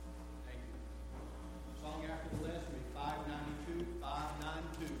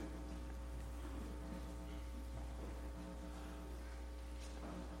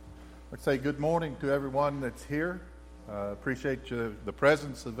I'd say good morning to everyone that's here. Appreciate the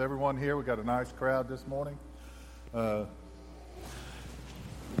presence of everyone here. We've got a nice crowd this morning.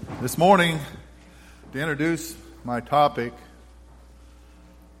 This morning, to introduce my topic,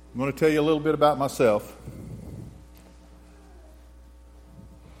 I'm going to tell you a little bit about myself.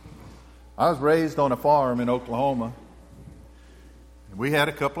 I was raised on a farm in Oklahoma. We had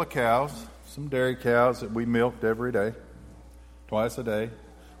a couple of cows, some dairy cows that we milked every day, twice a day.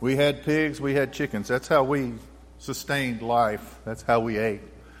 We had pigs, we had chickens. That's how we sustained life. That's how we ate.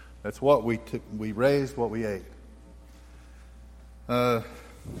 That's what we raised, what we ate.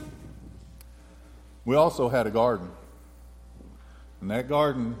 We also had a garden. And that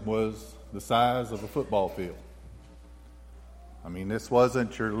garden was the size of a football field. I mean, this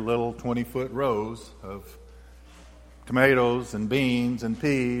wasn't your little 20-foot rows of tomatoes and beans and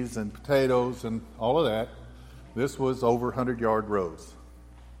peas and potatoes and all of that. This was over 100-yard rows.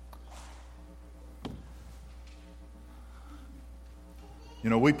 You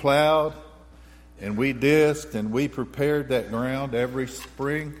know, we plowed and we disked and we prepared that ground every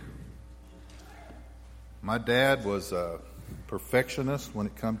spring. My dad was a perfectionist when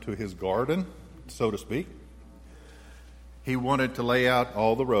it come to his garden, so to speak. He wanted to lay out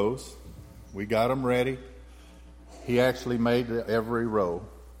all the rows. We got them ready. He actually made every row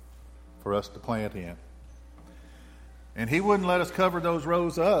for us to plant in. And he wouldn't let us cover those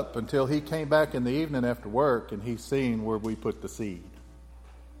rows up until he came back in the evening after work and he seen where we put the seed.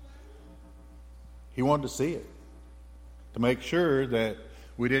 He wanted to see it, to make sure that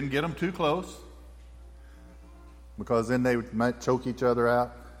we didn't get them too close, because then they might choke each other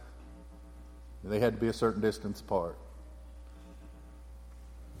out. They had to be a certain distance apart.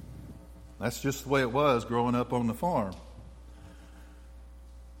 That's just the way it was growing up on the farm.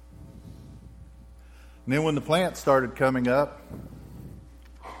 And then when the plants started coming up,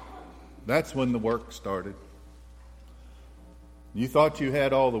 that's when the work started. You thought you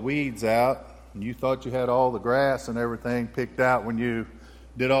had all the weeds out, and you thought you had all the grass and everything picked out when you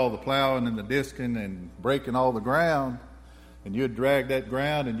did all the plowing and the disking and breaking all the ground, and you'd drag that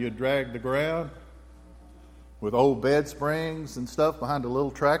ground and you'd drag the ground with old bed springs and stuff behind a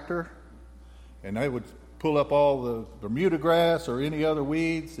little tractor, and they would pull up all the Bermuda grass or any other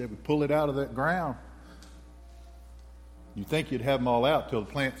weeds. They would pull it out of that ground. You'd think you'd have them all out till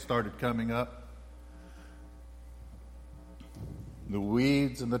the plants started coming up. The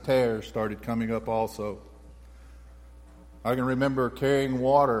weeds and the tares started coming up also. I can remember carrying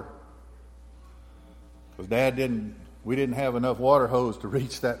water, because we didn't have enough water hose to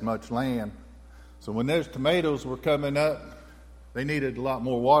reach that much land. So when those tomatoes were coming up, they needed a lot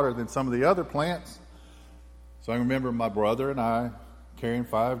more water than some of the other plants. So I remember my brother and I carrying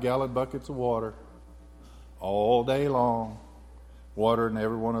 5-gallon buckets of water all day long, watering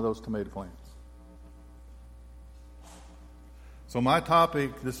every one of those tomato plants. So my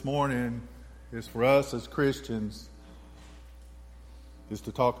topic this morning is for us as Christians is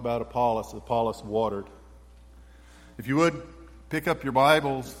to talk about Apollos watered. If you would, pick up your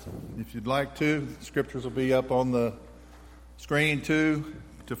Bibles, if you'd like to. The scriptures will be up on the screen too,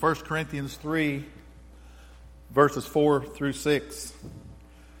 to 1 Corinthians 3, verses 4 through 6. It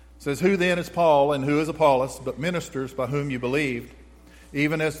says, "Who then is Paul and who is Apollos, but ministers by whom you believed,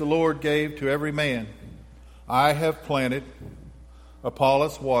 even as the Lord gave to every man? I have planted,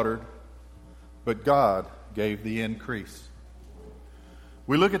 Apollos watered, but God gave the increase."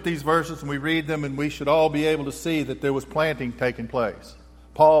 We look at these verses and we read them, and we should all be able to see that there was planting taking place.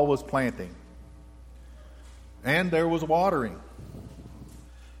 Paul was planting. And there was watering.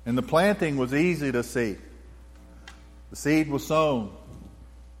 And the planting was easy to see. The seed was sown.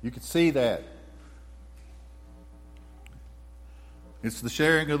 You could see that. It's the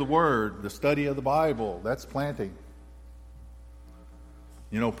sharing of the word, the study of the Bible. That's planting.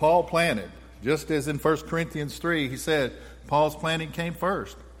 You know, Paul planted. Just as in 1 Corinthians 3, he said, Paul's planting came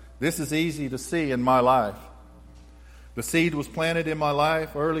first. This is easy to see in my life. The seed was planted in my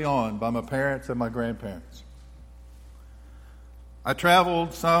life early on by my parents and my grandparents. I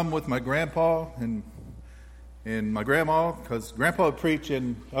traveled some with my grandpa and my grandma, because Grandpa would preach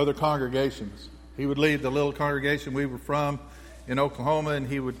in other congregations. He would leave the little congregation we were from in Oklahoma, and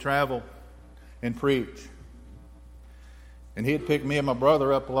he would travel and preach. And he'd pick me and my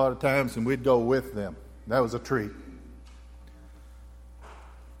brother up a lot of times, and we'd go with them. That was a treat.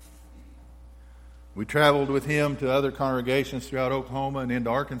 We traveled with him to other congregations throughout Oklahoma and into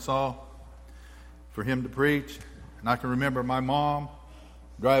Arkansas for him to preach. And I can remember my mom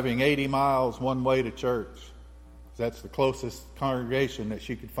driving 80 miles one way to church. That's the closest congregation that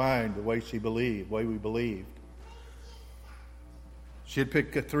she could find, the way she believed, the way we believed. She'd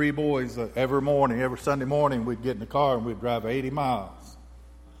pick 3 boys every morning, every Sunday morning. We'd get in the car and we'd drive 80 miles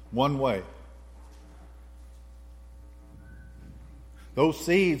one way. Those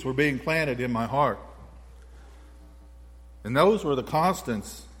seeds were being planted in my heart. And those were the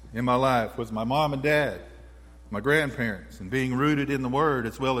constants in my life, was my mom and dad, my grandparents, and being rooted in the Word,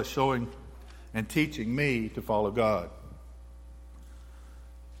 as well as showing and teaching me to follow God.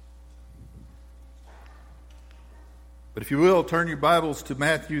 But if you will, turn your Bibles to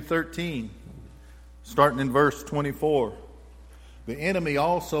Matthew 13, starting in verse 24. The enemy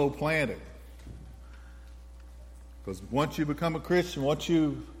also planted. Because once you become a Christian, once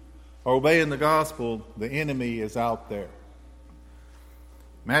you are obeying the gospel, the enemy is out there.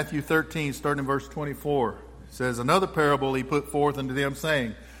 Matthew 13, starting in verse 24, says, Another parable he put forth unto them,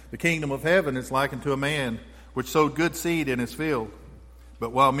 saying, The kingdom of heaven is likened to a man which sowed good seed in his field.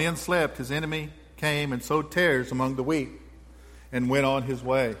 But while men slept, his enemy came and sowed tares among the wheat, and went on his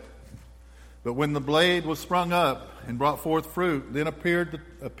way. But when the blade was sprung up and brought forth fruit, then appeared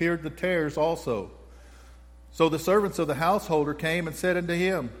the tares also. So the servants of the householder came and said unto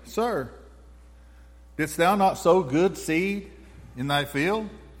him, Sir, didst thou not sow good seed in thy field?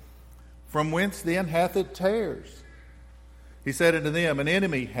 From whence then hath it tares? He said unto them, An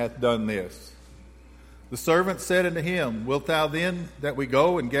enemy hath done this. The servant said unto him, Wilt thou then that we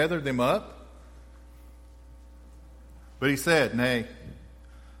go and gather them up? But he said, Nay,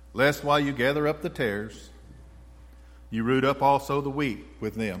 lest while you gather up the tares, you root up also the wheat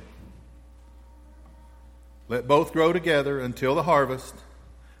with them. Let both grow together until the harvest,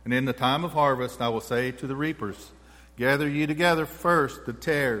 and in the time of harvest I will say to the reapers, Gather ye together first the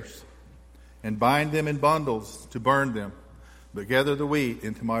tares, and bind them in bundles to burn them, but gather the wheat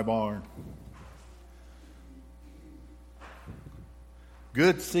into my barn.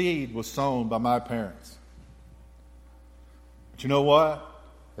 Good seed was sown by my parents. But you know what?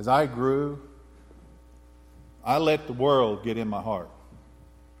 As I grew, I let the world get in my heart.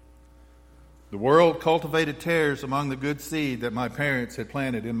 The world cultivated tares among the good seed that my parents had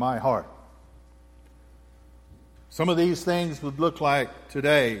planted in my heart. Some of these things would look like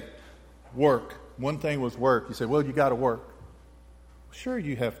today, work. One thing was work. You say, well, you got to work. Sure,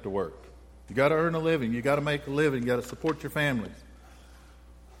 you have to work. You got to earn a living. You got to make a living. You got to support your families.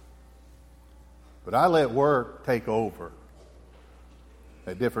 But I let work take over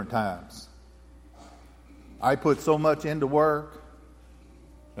at different times. I put so much into work,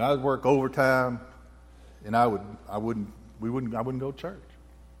 and I would work overtime, and I wouldn't go to church.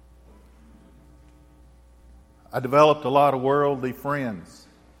 I developed a lot of worldly friends.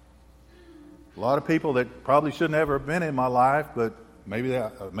 A lot of people that probably shouldn't ever have been in my life, but maybe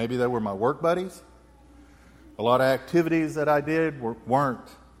they were my work buddies. A lot of activities that I did weren't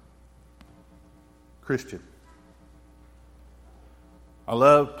Christian. I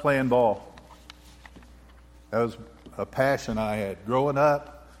loved playing ball. That was a passion I had. Growing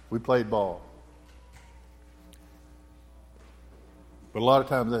up, we played ball. But a lot of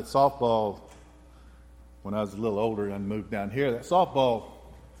times that softball, when I was a little older and moved down here, that softball,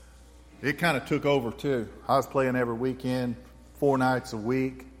 it kind of took over too. I was playing every weekend, 4 nights a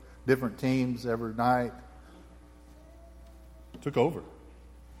week, different teams every night. It took over.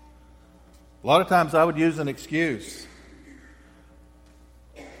 A lot of times I would use an excuse.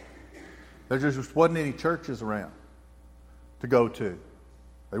 There just wasn't any churches around to go to.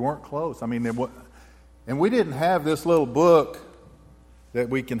 They weren't close. I mean, and we didn't have this little book that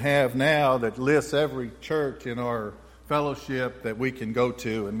we can have now that lists every church in our fellowship that we can go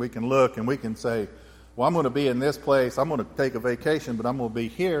to, and we can look and we can say, well, I'm going to be in this place. I'm going to take a vacation, but I'm going to be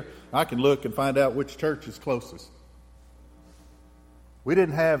here. I can look and find out which church is closest. We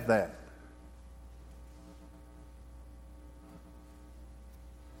didn't have that.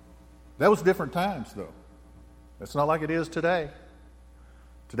 That was different times, though. It's not like it is today.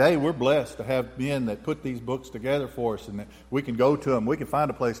 Today, we're blessed to have men that put these books together for us, and that we can go to them. We can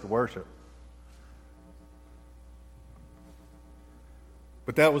find a place to worship.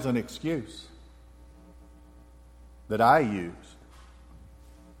 But that was an excuse that I used.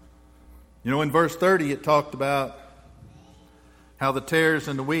 You know, in verse 30, it talked about how the tares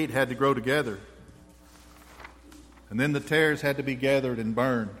and the wheat had to grow together. And then the tares had to be gathered and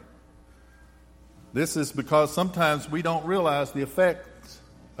burned. This is because sometimes we don't realize the effects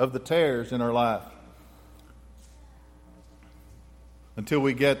of the tares in our life until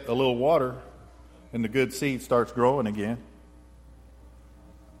we get a little water and the good seed starts growing again.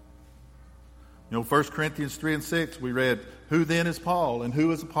 You know, 1 Corinthians 3 and 6, we read, Who then is Paul and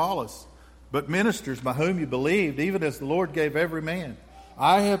who is Apollos? But ministers by whom you believed, even as the Lord gave every man.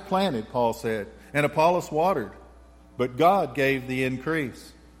 I have planted, Paul said, and Apollos watered, but God gave the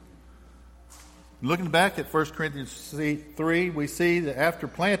increase. Looking back at 1 Corinthians 3, we see that after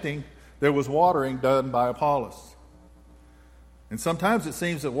planting, there was watering done by Apollos. And sometimes it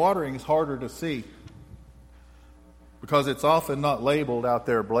seems that watering is harder to see because it's often not labeled out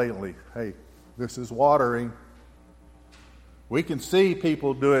there blatantly. Hey, this is watering. We can see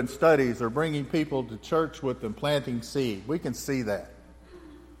people doing studies or bringing people to church with them planting seed. We can see that.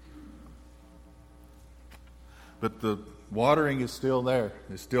 But the watering is still there.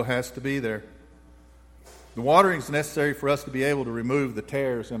 It still has to be there. The watering is necessary for us to be able to remove the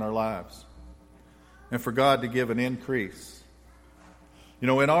tares in our lives and for God to give an increase. You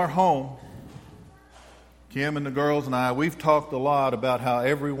know, in our home, Kim and the girls and I, we've talked a lot about how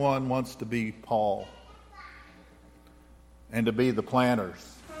everyone wants to be Paul and to be the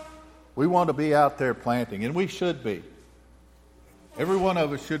planters. We want to be out there planting, and we should be. Every one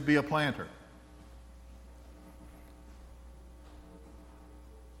of us should be a planter.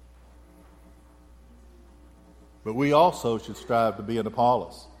 But we also should strive to be an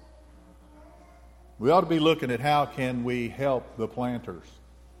Apollos. We ought to be looking at how can we help the planters.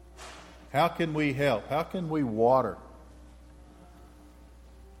 How can we help? How can we water?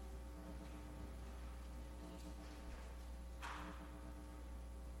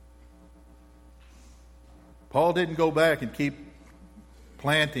 Paul didn't go back and keep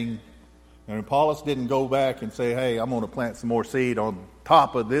planting, and Apollos didn't go back and say, hey, I'm going to plant some more seed on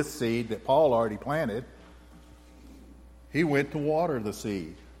top of this seed that Paul already planted. He went to water the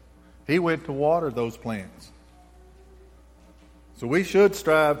seed. He went to water those plants. So we should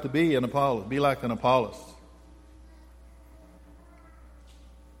strive to be an Apollos, be like an Apollos.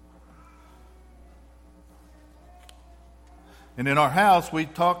 And in our house, we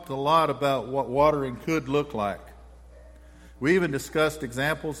talked a lot about what watering could look like. We even discussed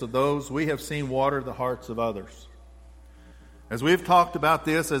examples of those we have seen water the hearts of others. As we've talked about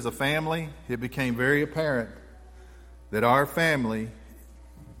this as a family, it became very apparent that our family,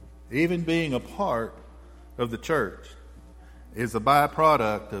 even being a part of the church, is a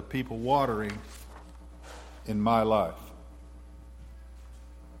byproduct of people watering in my life.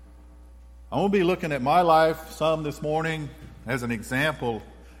 I want to be looking at my life some this morning as an example,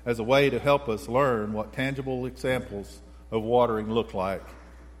 as a way to help us learn what tangible examples of watering look like,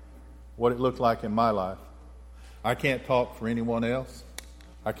 what it looked like in my life. I can't talk for anyone else.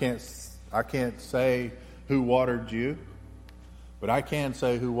 I can't say who watered you, but I can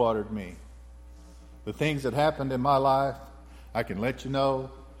say who watered me. The things that happened in my life, I can let you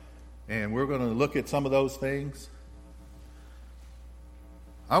know, and we're going to look at some of those things.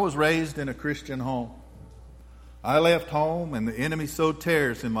 I was raised in a Christian home. I left home, and the enemy sowed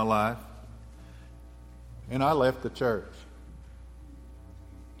tares in my life, and I left the church.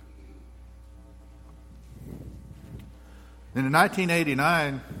 And in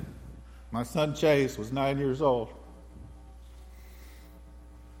 1989, my son Chase was 9 years old.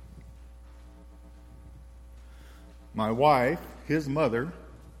 My wife, his mother,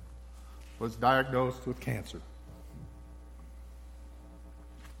 was diagnosed with cancer.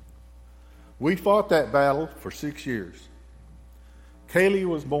 We fought that battle for 6 years. Kaylee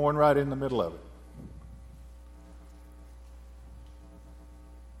was born right in the middle of it.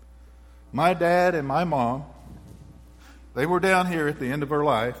 My dad and my mom, they were down here at the end of her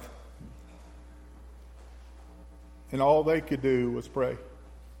life, and all they could do was pray.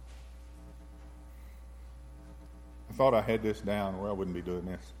 I thought I had this down or I wouldn't be doing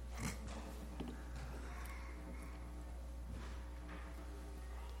this.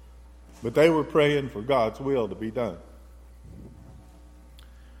 But they were praying for God's will to be done.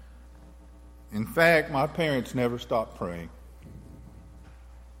 In fact, my parents never stopped praying.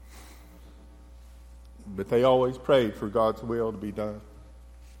 But they always prayed for God's will to be done.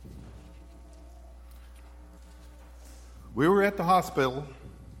 We were at the hospital,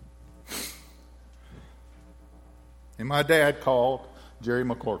 and my dad called Jerry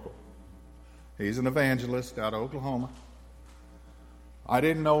McCorkle. He's an evangelist out of Oklahoma. I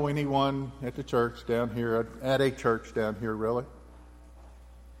didn't know anyone at the church down here, at a church down here, really.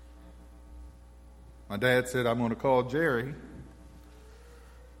 My dad said, I'm going to call Jerry.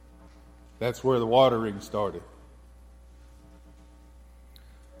 That's where the watering started.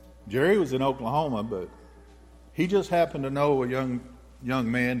 Jerry was in Oklahoma, but he just happened to know a young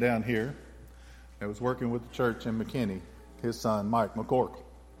man down here that was working with the church in McKinney, his son, Mike McCorkle.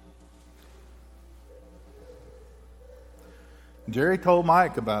 Jerry told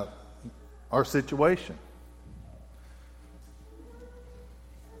Mike about our situation.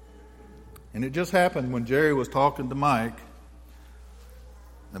 And it just happened when Jerry was talking to Mike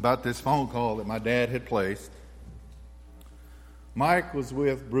about this phone call that my dad had placed. Mike was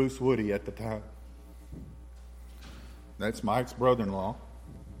with Bruce Woody at the time. That's Mike's brother-in-law.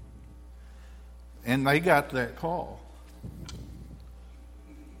 And they got that call.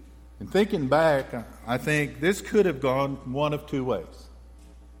 And thinking back, I think this could have gone one of two ways.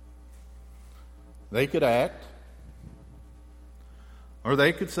 They could act, or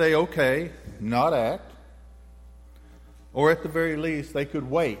they could say, okay, not act, or at the very least, they could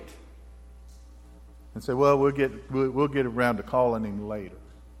wait and say, well, we'll get around to calling him later.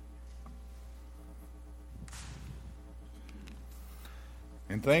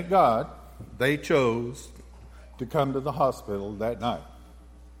 And thank God, they chose to come to the hospital that night.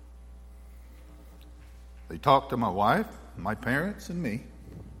 They talked to my wife, my parents, and me.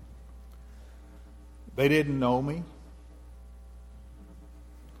 They didn't know me.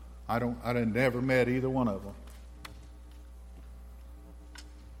 I'd never met either one of them.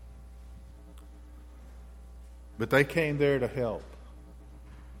 But they came there to help.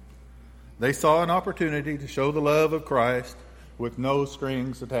 They saw an opportunity to show the love of Christ with no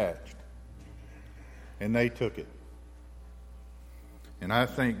strings attached. And they took it. And I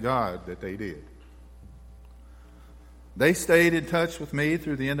thank God that they did. They stayed in touch with me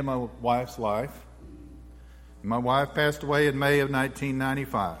through the end of my wife's life. My wife passed away in May of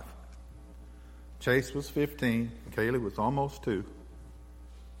 1995. Chase was 15. Kaylee was almost 2.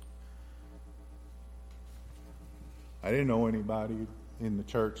 I didn't know anybody in the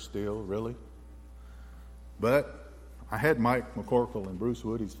church still, really. But I had Mike McCorkle and Bruce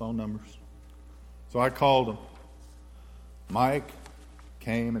Woody's phone numbers. So I called them. Mike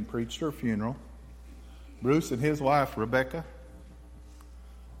came and preached her funeral. Bruce and his wife, Rebecca,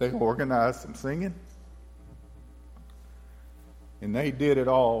 they organized some singing. And they did it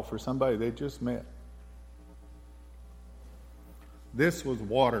all for somebody they just met. This was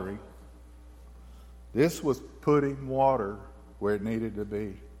watery. This was putting water where it needed to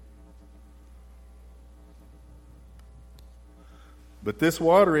be. But this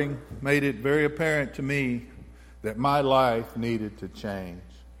watering made it very apparent to me that my life needed to change.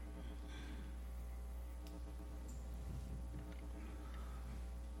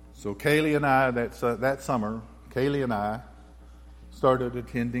 So Kaylee and I, that summer, Kaylee and I started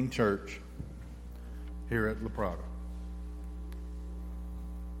attending church here at La Prada.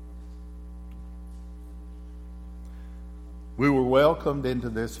 We were welcomed into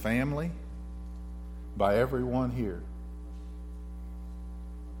this family by everyone here.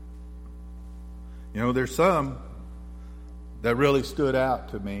 You know, there's some that really stood out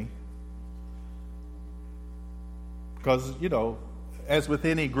to me because, you know, as with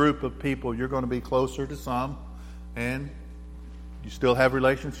any group of people, you're going to be closer to some and you still have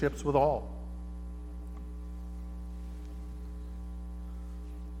relationships with all.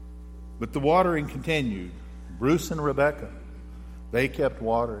 But the watering continued. Bruce and Rebecca, they kept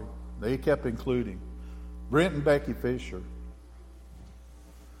watering. They kept including. Brent and Becky Fisher,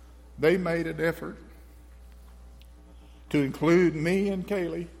 they made an effort to include me and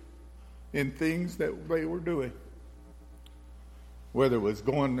Kaylee in things that they were doing. Whether it was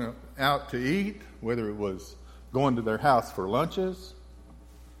going out to eat, whether it was going to their house for lunches,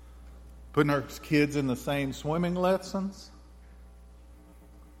 putting our kids in the same swimming lessons.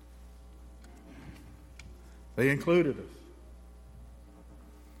 They included us.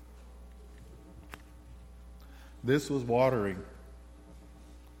 This was watering.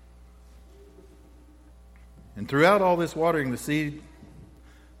 And throughout all this watering, the seed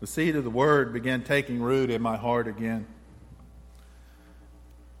of the Word began taking root in my heart again.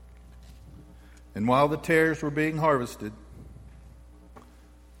 And while the tares were being harvested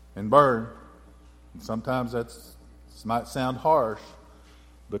and burned, and sometimes that might sound harsh,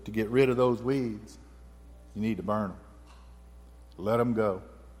 but to get rid of those weeds, you need to burn them. Let them go.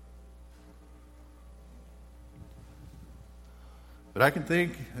 But I can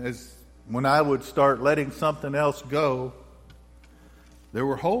think as when I would start letting something else go, there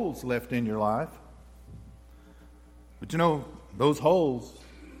were holes left in your life. But you know, those holes,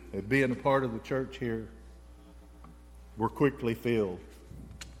 being a part of the church here, were quickly filled.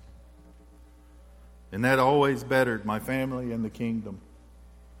 And that always bettered my family and the kingdom.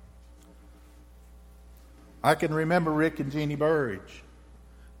 I can remember Rick and Jeannie Burridge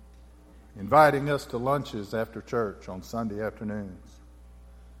inviting us to lunches after church on Sunday afternoons.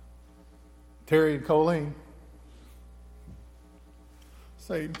 Terry and Colleen,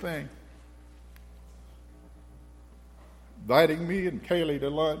 same thing. Inviting me and Kaylee to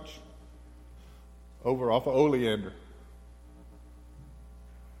lunch over off of Oleander.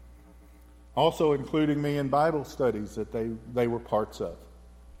 Also including me in Bible studies that they were parts of.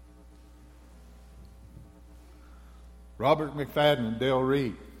 Robert McFadden and Dale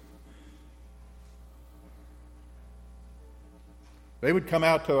Reed. They would come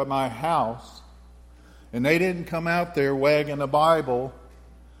out to my house, and they didn't come out there wagging a Bible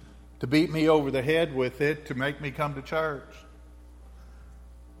to beat me over the head with it to make me come to church.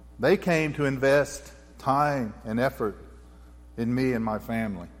 They came to invest time and effort in me and my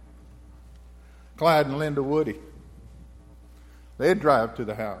family. Clyde and Linda Woody, they'd drive to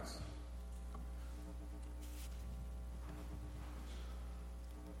the house.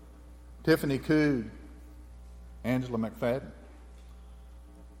 Tiffany Cood, Angela McFadden.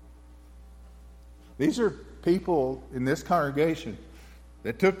 These are people in this congregation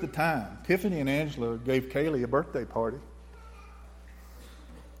that took the time. Tiffany and Angela gave Kaylee a birthday party.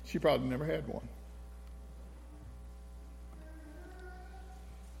 She probably never had one.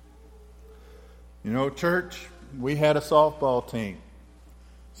 You know, church, we had a softball team.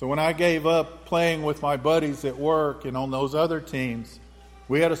 So when I gave up playing with my buddies at work and on those other teams,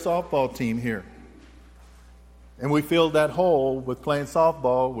 we had a softball team here. And we filled that hole with playing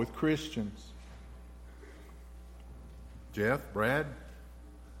softball with Christians. Jeff, Brad,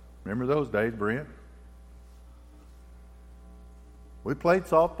 remember those days, Brent? We played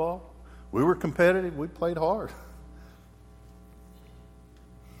softball. We were competitive. We played hard.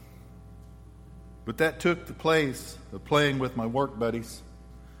 But that took the place of playing with my work buddies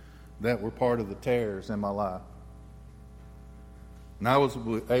that were part of the tears in my life. And I was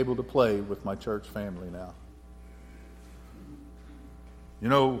able to play with my church family now. You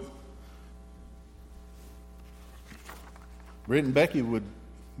know, Britt and Becky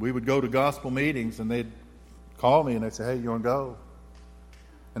we would go to gospel meetings, and they'd call me and they'd say, "Hey, you want to go?"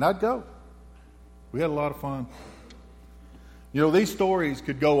 And I'd go. We had a lot of fun. You know, these stories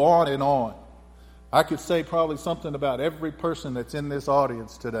could go on and on. I could say probably something about every person that's in this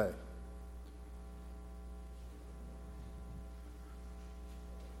audience today.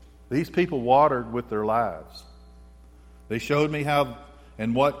 These people watered with their lives. They showed me how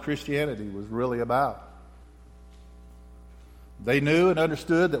and what Christianity was really about. They knew and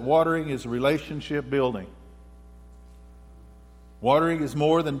understood that watering is relationship building. Watering is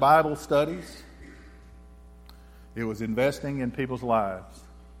more than Bible studies. It was investing in people's lives.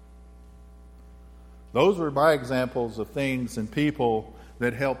 Those were my examples of things and people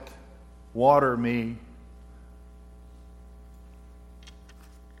that helped water me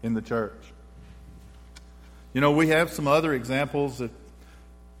in the church. You know, we have some other examples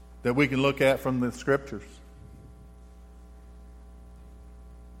that we can look at from the Scriptures.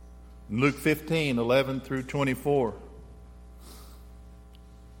 In Luke 15:11 through 24.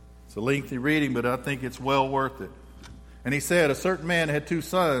 It's a lengthy reading, but I think it's well worth it. And he said, "A certain man had 2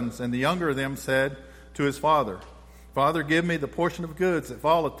 sons, and the younger of them said to his father, 'Father, give me the portion of goods that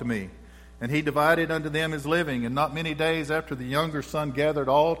falleth to me.' And he divided unto them his living. And not many days after, the younger son gathered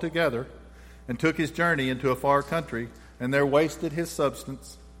all together and took his journey into a far country, and there wasted his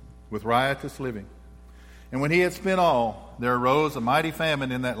substance with riotous living. And when he had spent all, there arose a mighty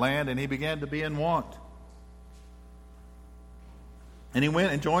famine in that land, and he began to be in want. And he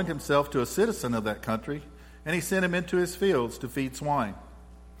went and joined himself to a citizen of that country, and he sent him into his fields to feed swine.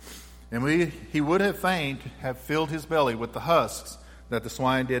 And he would have fain have filled his belly with the husks that the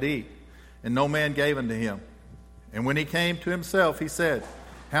swine did eat, and no man gave unto him. And when he came to himself, he said,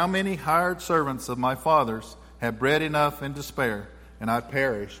 How many hired servants of my father's have bread enough and to spare, and I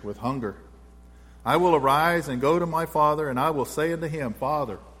perish with hunger? I will arise and go to my father, and I will say unto him,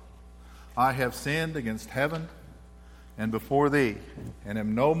 Father, I have sinned against heaven and before thee, and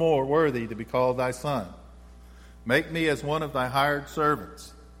am no more worthy to be called thy son. Make me as one of thy hired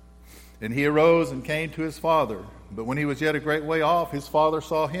servants. And he arose and came to his father. But when he was yet a great way off, his father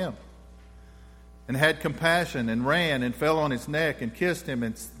saw him, and had compassion, and ran, and fell on his neck, and kissed him.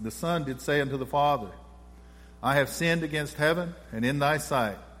 And the son did say unto the father, I have sinned against heaven and in thy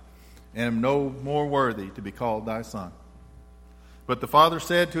sight, and am no more worthy to be called thy son. But the father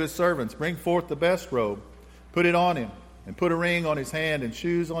said to his servants, Bring forth the best robe, put it on him, and put a ring on his hand, and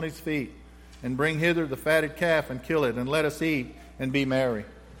shoes on his feet, and bring hither the fatted calf, and kill it, and let us eat, and be merry.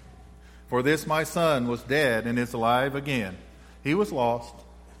 For this my son was dead, and is alive again. He was lost,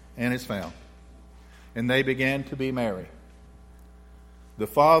 and is found. And they began to be merry. The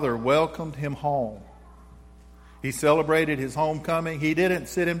father welcomed him home. He celebrated his homecoming. He didn't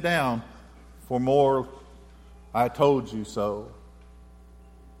sit him down for more, I told you so.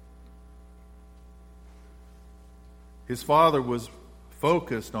 His father was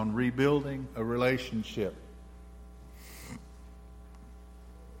focused on rebuilding a relationship.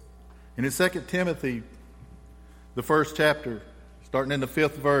 And in 2 Timothy, the first chapter, starting in the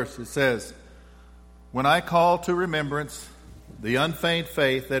 5th verse, it says, when I call to remembrance the unfeigned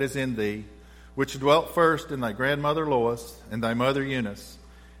faith that is in thee, which dwelt first in thy grandmother Lois and thy mother Eunice,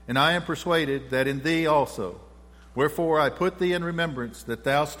 and I am persuaded that in thee also. Wherefore I put thee in remembrance that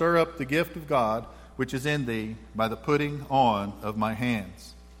thou stir up the gift of God which is in thee by the putting on of my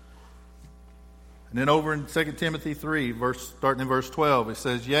hands. And then over in 2 Timothy 3, starting in verse 12, it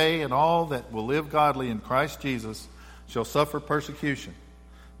says, Yea, and all that will live godly in Christ Jesus shall suffer persecution.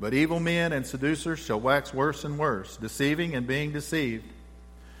 But evil men and seducers shall wax worse and worse, deceiving and being deceived.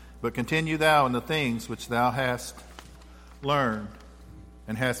 But continue thou in the things which thou hast learned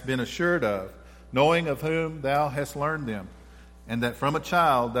and hast been assured of, knowing of whom thou hast learned them, and that from a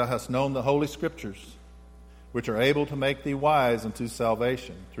child thou hast known the Holy Scriptures, which are able to make thee wise unto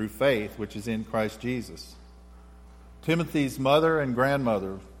salvation through faith which is in Christ Jesus. Timothy's mother and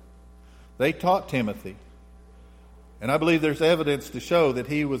grandmother, they taught Timothy. And I believe there's evidence to show that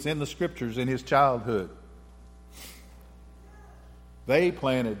he was in the Scriptures in his childhood. They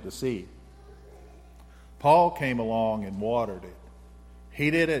planted the seed. Paul came along and watered it. He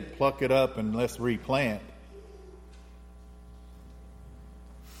didn't pluck it up and let's replant.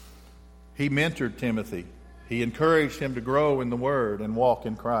 He mentored Timothy. He encouraged him to grow in the Word and walk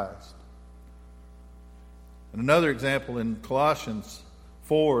in Christ. And another example in Colossians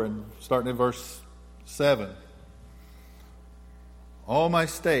 4, and starting in verse 7. All my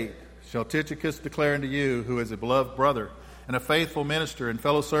state shall Tychicus declare unto you, who is a beloved brother, and a faithful minister and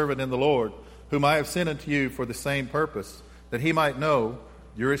fellow servant in the Lord, whom I have sent unto you for the same purpose, that he might know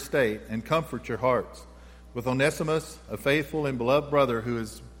your estate and comfort your hearts. With Onesimus, a faithful and beloved brother, who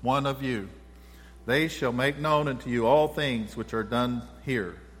is one of you, they shall make known unto you all things which are done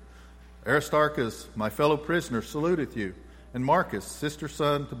here. Aristarchus, my fellow prisoner, saluteth you, and Marcus, sister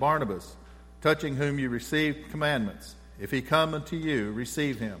son to Barnabas, touching whom you received commandments. If he come unto you,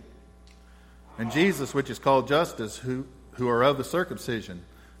 receive him. And Jesus, which is called Justus, who are of the circumcision,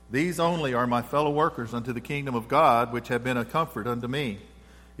 these only are my fellow workers unto the kingdom of God, which have been a comfort unto me.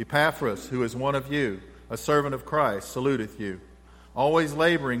 Epaphras, who is one of you, a servant of Christ, saluteth you, always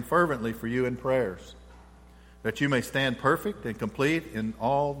laboring fervently for you in prayers, that you may stand perfect and complete in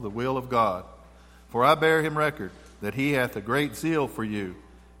all the will of God. For I bear him record that he hath a great zeal for you,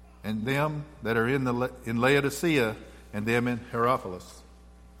 and them that are in Laodicea, and them in Hierapolis.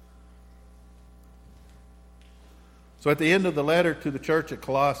 So at the end of the letter to the church at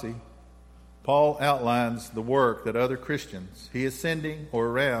Colossae, Paul outlines the work that other Christians he is sending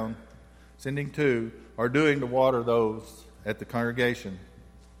to, are doing to water those at the congregation.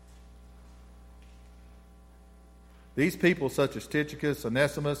 These people, such as Tychicus,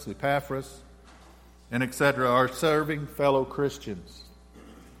 Onesimus, Epaphras, and etc., are serving fellow Christians.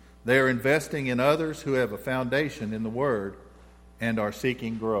 They are investing in others who have a foundation in the Word and are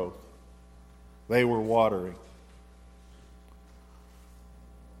seeking growth. They were watering.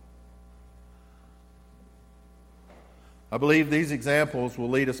 I believe these examples will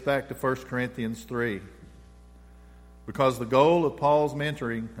lead us back to 1 Corinthians 3, because the goal of Paul's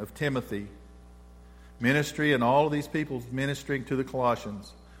mentoring of Timothy, ministry, and all of these people ministering to the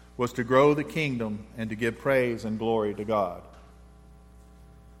Colossians was to grow the kingdom and to give praise and glory to God.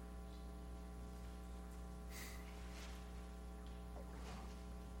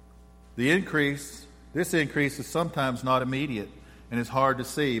 This increase is sometimes not immediate and is hard to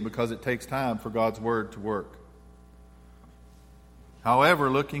see because it takes time for God's Word to work. However,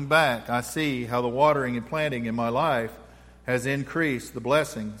 looking back, I see how the watering and planting in my life has increased the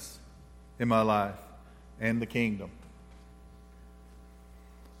blessings in my life and the kingdom.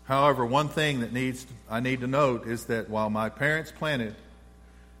 However, one thing that I need to note is that while my parents planted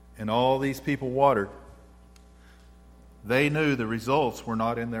and all these people watered, they knew the results were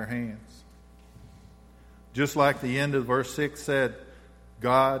not in their hands. Just like the end of verse 6 said,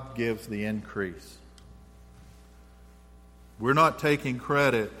 God gives the increase. We're not taking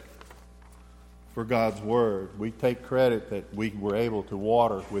credit for God's Word. We take credit that we were able to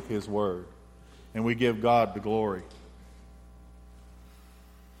water with His Word. And we give God the glory.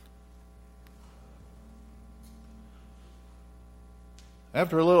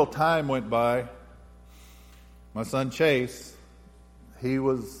 After a little time went by, my son Chase, he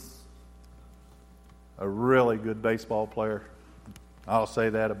was a really good baseball player. I'll say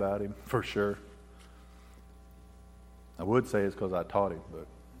that about him for sure. I would say it's because I taught him, but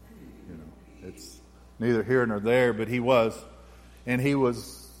it's neither here nor there. But he was, and he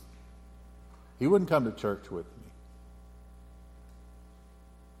wouldn't come to church with me,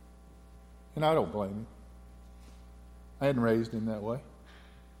 and I don't blame him. I hadn't raised him that way.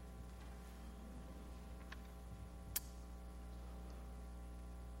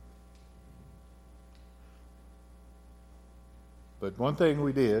 But one thing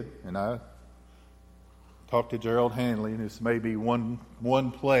we did, and I talked to Gerald Hanley, and this may be one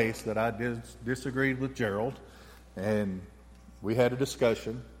place that I disagreed with Gerald, and we had a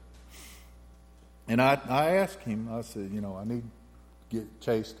discussion. And I asked him, I said, I need to get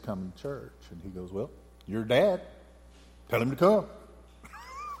Chase to come to church. And he goes, well, your dad, tell him to come.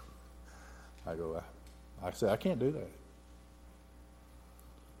 I said, I can't do that.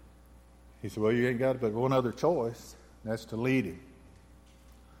 He said, well, you ain't got but one other choice, and that's to lead him.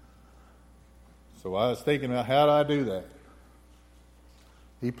 So I was thinking about how do I do that?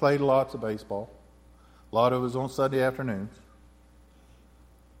 He played lots of baseball. A lot of it was on Sunday afternoons.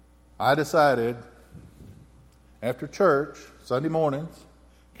 I decided after church, Sunday mornings,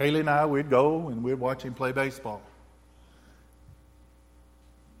 Kaylee and I, we'd go and we'd watch him play baseball.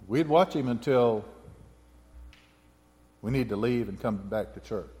 We'd watch him until we need to leave and come back to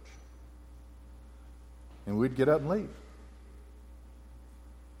church. And we'd get up and leave.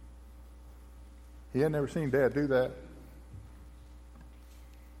 He had never seen Dad do that.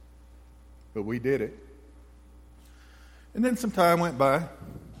 But we did it. And then some time went by.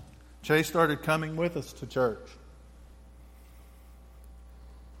 Chase started coming with us to church.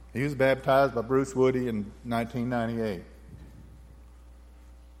 He was baptized by Bruce Woody in 1998.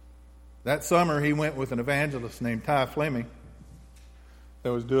 That summer, he went with an evangelist named Ty Fleming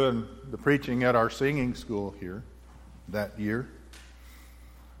that was doing the preaching at our singing school here that year.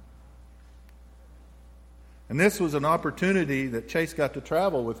 And this was an opportunity that Chase got to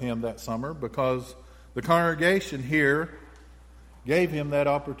travel with him that summer because the congregation here gave him that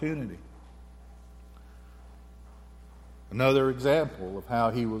opportunity. Another example of how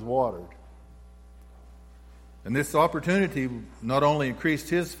he was watered. And this opportunity not only increased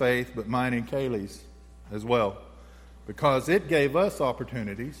his faith, but mine and Kaylee's as well, because it gave us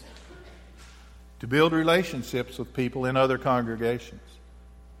opportunities to build relationships with people in other congregations.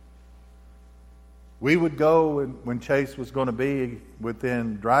 We would go when Chase was going to be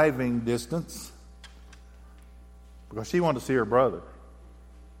within driving distance because she wanted to see her brother.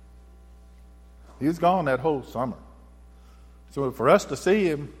 He was gone that whole summer. So for us to see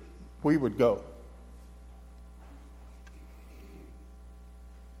him, we would go.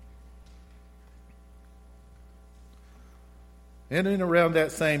 And then around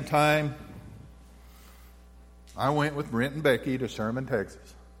that same time, I went with Brent and Becky to Sherman,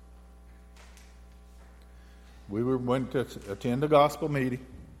 Texas. We went to attend a gospel meeting,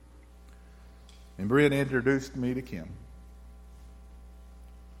 and Brent introduced me to Kim.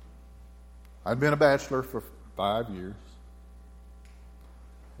 I'd been a bachelor for 5 years,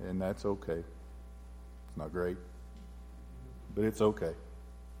 and that's okay. It's not great, but it's okay.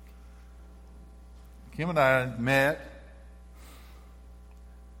 Kim and I met,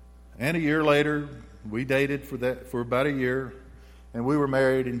 and a year later, we dated for about a year, and we were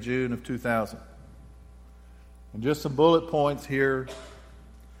married in June of 2000. And just some bullet points here.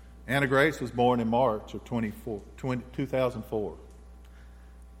 Anna Grace was born in March of 2004.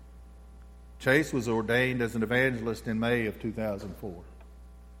 Chase was ordained as an evangelist in May of 2004.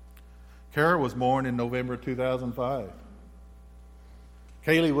 Kara was born in November of 2005.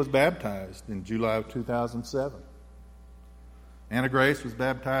 Kaylee was baptized in July of 2007. Anna Grace was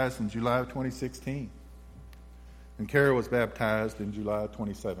baptized in July of 2016. And Kara was baptized in July of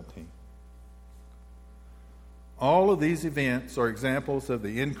 2017. All of these events are examples of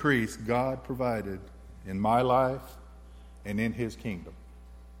the increase God provided in my life and in His kingdom.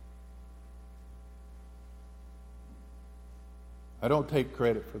 I don't take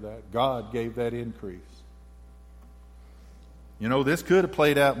credit for that. God gave that increase. This could have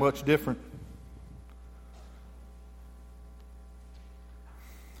played out much different.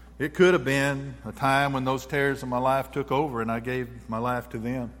 It could have been a time when those tares in my life took over and I gave my life to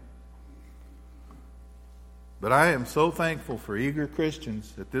them. But I am so thankful for eager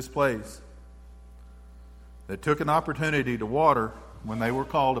Christians at this place that took an opportunity to water when they were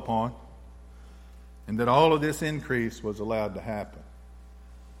called upon, and that all of this increase was allowed to happen.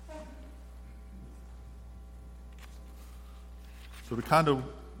 So to kind of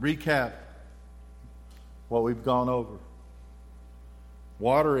recap what we've gone over,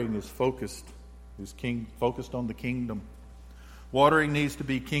 watering is focused on the kingdom. Watering needs to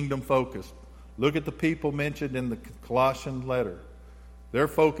be kingdom focused. Look at the people mentioned in the Colossian letter. Their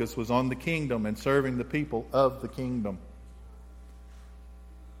focus was on the kingdom and serving the people of the kingdom.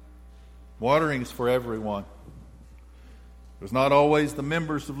 Watering is for everyone. There's not always the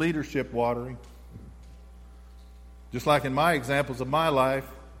members of leadership watering. Just like in my examples of my life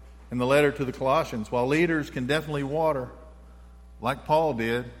in the letter to the Colossians, while leaders can definitely water, like Paul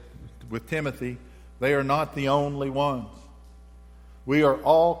did with Timothy, they are not the only ones. We are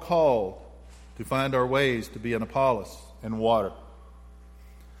all called to find our ways to be an Apollos and water,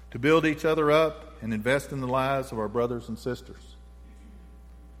 to build each other up and invest in the lives of our brothers and sisters.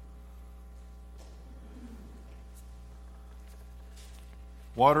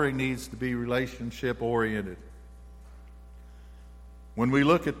 Watering needs to be relationship-oriented. When we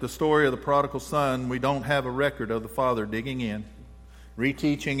look at the story of the prodigal son, we don't have a record of the father digging in,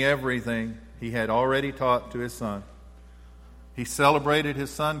 reteaching everything he had already taught to his son. He celebrated his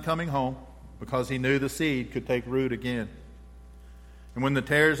son coming home because he knew the seed could take root again. And when the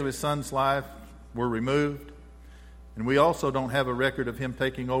tares of his son's life were removed, and we also don't have a record of him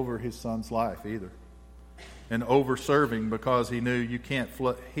taking over his son's life either, and over serving because he knew you can't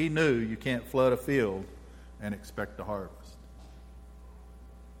flood a field and expect a harvest.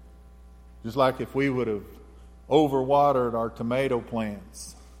 Just like if we would have overwatered our tomato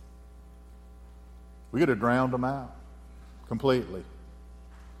plants, we could have drowned them out completely.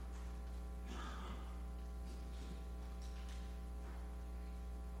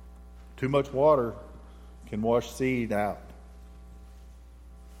 Too much water can wash seed out.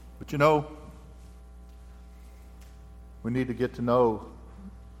 But you know, we need to get to know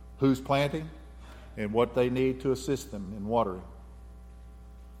who's planting and what they need to assist them in watering.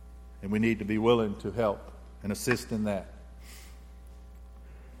 And we need to be willing to help and assist in that.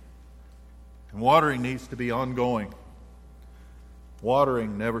 And watering needs to be ongoing.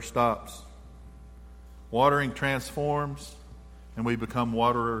 Watering never stops. Watering transforms, and we become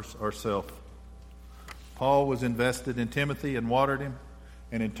waterers ourselves. Paul was invested in Timothy and watered him,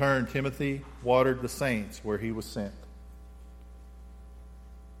 and in turn Timothy watered the saints where he was sent.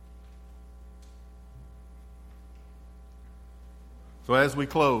 So as we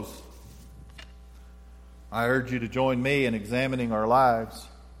close, I urge you to join me in examining our lives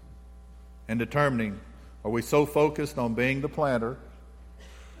and determining, are we so focused on being the planter,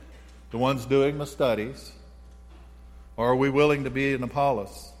 the ones doing the studies, or are we willing to be an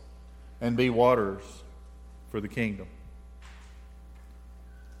Apollos and be waterers for the kingdom?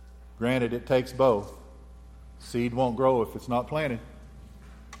 Granted, it takes both. Seed won't grow if it's not planted.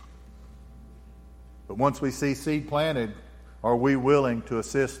 But once we see seed planted, are we willing to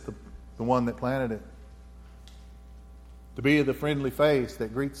assist the one that planted it? To be the friendly face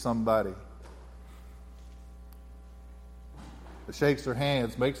that greets somebody, that shakes their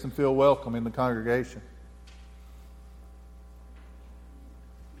hands, makes them feel welcome in the congregation.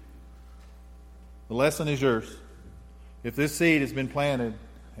 The lesson is yours. If this seed has been planted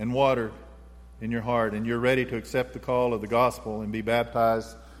and watered in your heart and you're ready to accept the call of the gospel and be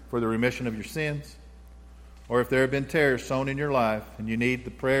baptized for the remission of your sins, or if there have been tares sown in your life and you need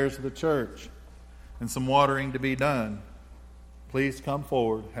the prayers of the church and some watering to be done, please come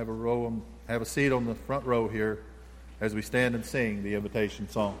forward, have a seat on the front row here as we stand and sing the invitation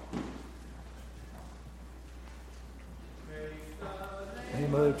song. In the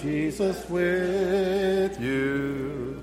name of Jesus with you.